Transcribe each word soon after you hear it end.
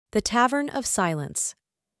The Tavern of Silence.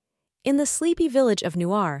 In the sleepy village of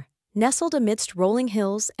Noir, nestled amidst rolling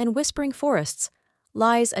hills and whispering forests,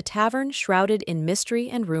 lies a tavern shrouded in mystery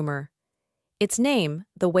and rumor. Its name,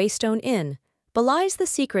 the Waystone Inn, belies the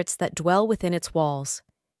secrets that dwell within its walls.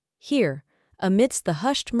 Here, amidst the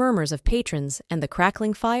hushed murmurs of patrons and the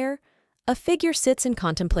crackling fire, a figure sits in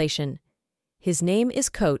contemplation. His name is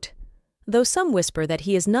Kote, though some whisper that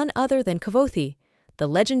he is none other than Kvothi, the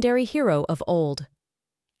legendary hero of old.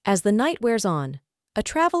 As the night wears on, a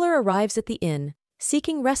traveler arrives at the inn,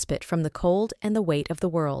 seeking respite from the cold and the weight of the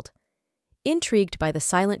world. Intrigued by the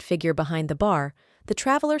silent figure behind the bar, the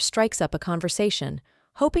traveler strikes up a conversation,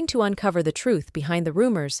 hoping to uncover the truth behind the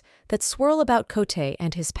rumors that swirl about Kote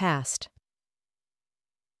and his past.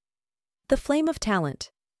 The Flame of Talent.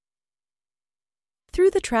 Through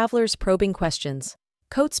the traveler's probing questions,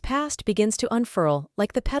 Kote's past begins to unfurl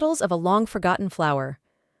like the petals of a long-forgotten flower.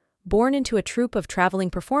 Born into a troupe of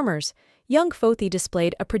traveling performers, young Kvothi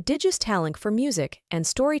displayed a prodigious talent for music and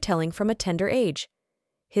storytelling from a tender age.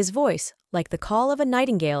 His voice, like the call of a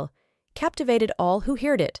nightingale, captivated all who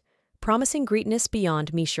heard it, promising greatness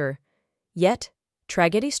beyond measure. Yet,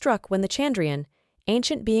 tragedy struck when the Chandrian,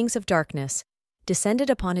 ancient beings of darkness,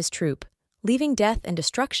 descended upon his troupe, leaving death and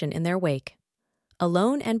destruction in their wake.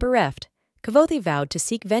 Alone and bereft, Kvothi vowed to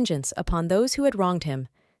seek vengeance upon those who had wronged him,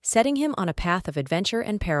 setting him on a path of adventure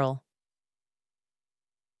and peril.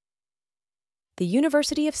 The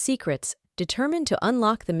University of Secrets, determined to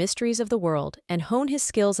unlock the mysteries of the world and hone his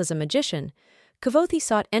skills as a magician, Kvothi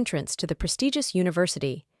sought entrance to the prestigious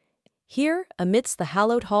university. Here, amidst the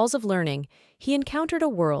hallowed halls of learning, he encountered a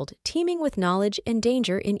world teeming with knowledge and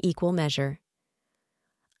danger in equal measure.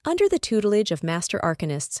 Under the tutelage of master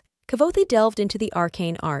arcanists, Kvothi delved into the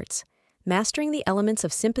arcane arts, mastering the elements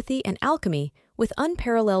of sympathy and alchemy with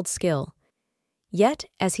unparalleled skill. Yet,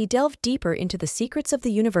 as he delved deeper into the secrets of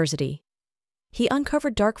the university, he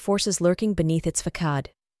uncovered dark forces lurking beneath its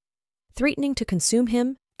facade, threatening to consume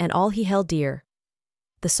him and all he held dear.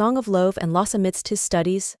 The song of love and loss amidst his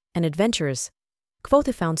studies and adventures,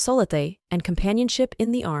 Kvothi found solace and companionship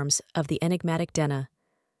in the arms of the enigmatic Denna.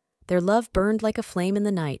 Their love burned like a flame in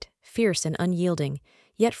the night, fierce and unyielding,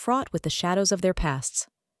 yet fraught with the shadows of their pasts.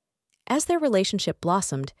 As their relationship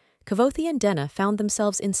blossomed, Kvothi and Denna found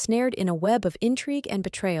themselves ensnared in a web of intrigue and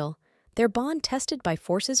betrayal, their bond tested by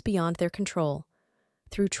forces beyond their control.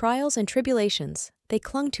 Through trials and tribulations, they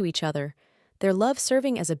clung to each other, their love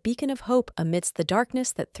serving as a beacon of hope amidst the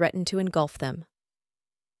darkness that threatened to engulf them.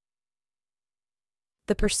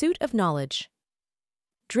 The Pursuit of Knowledge.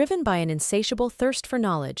 Driven by an insatiable thirst for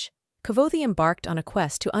knowledge, Kvothi embarked on a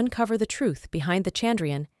quest to uncover the truth behind the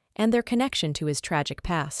Chandrian and their connection to his tragic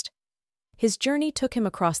past. His journey took him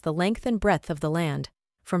across the length and breadth of the land,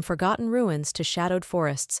 from forgotten ruins to shadowed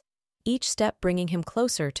forests, each step bringing him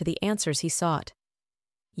closer to the answers he sought.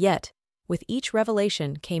 Yet, with each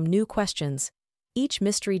revelation came new questions, each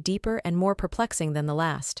mystery deeper and more perplexing than the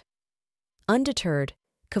last. Undeterred,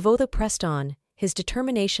 Kvothi pressed on, his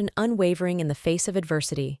determination unwavering in the face of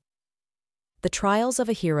adversity. The Trials of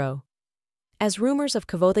a Hero. As rumors of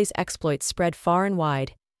Kvothi's exploits spread far and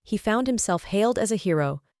wide, he found himself hailed as a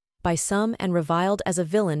hero by some and reviled as a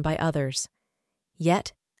villain by others.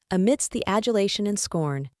 Yet, amidst the adulation and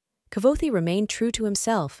scorn, Kvothi remained true to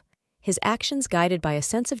himself, his actions guided by a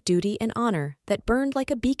sense of duty and honor that burned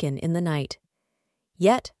like a beacon in the night.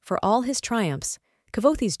 Yet, for all his triumphs,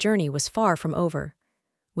 Kvothi's journey was far from over.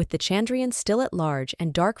 With the Chandrian still at large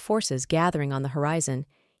and dark forces gathering on the horizon,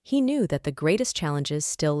 he knew that the greatest challenges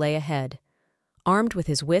still lay ahead. Armed with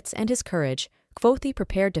his wits and his courage, Kvothi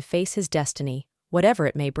prepared to face his destiny, whatever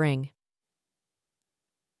it may bring.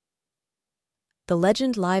 The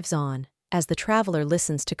legend lives on. As the traveler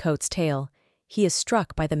listens to Kote's tale, he is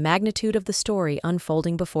struck by the magnitude of the story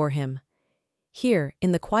unfolding before him. Here,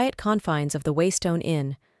 in the quiet confines of the Waystone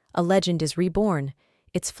Inn, a legend is reborn,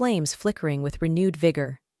 its flames flickering with renewed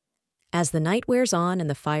vigor. As the night wears on and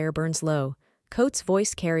the fire burns low, Kote's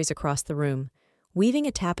voice carries across the room, weaving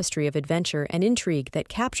a tapestry of adventure and intrigue that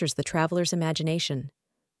captures the traveler's imagination.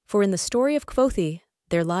 For in the story of Kvothi,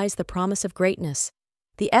 there lies the promise of greatness,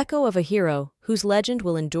 the echo of a hero whose legend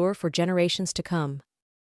will endure for generations to come.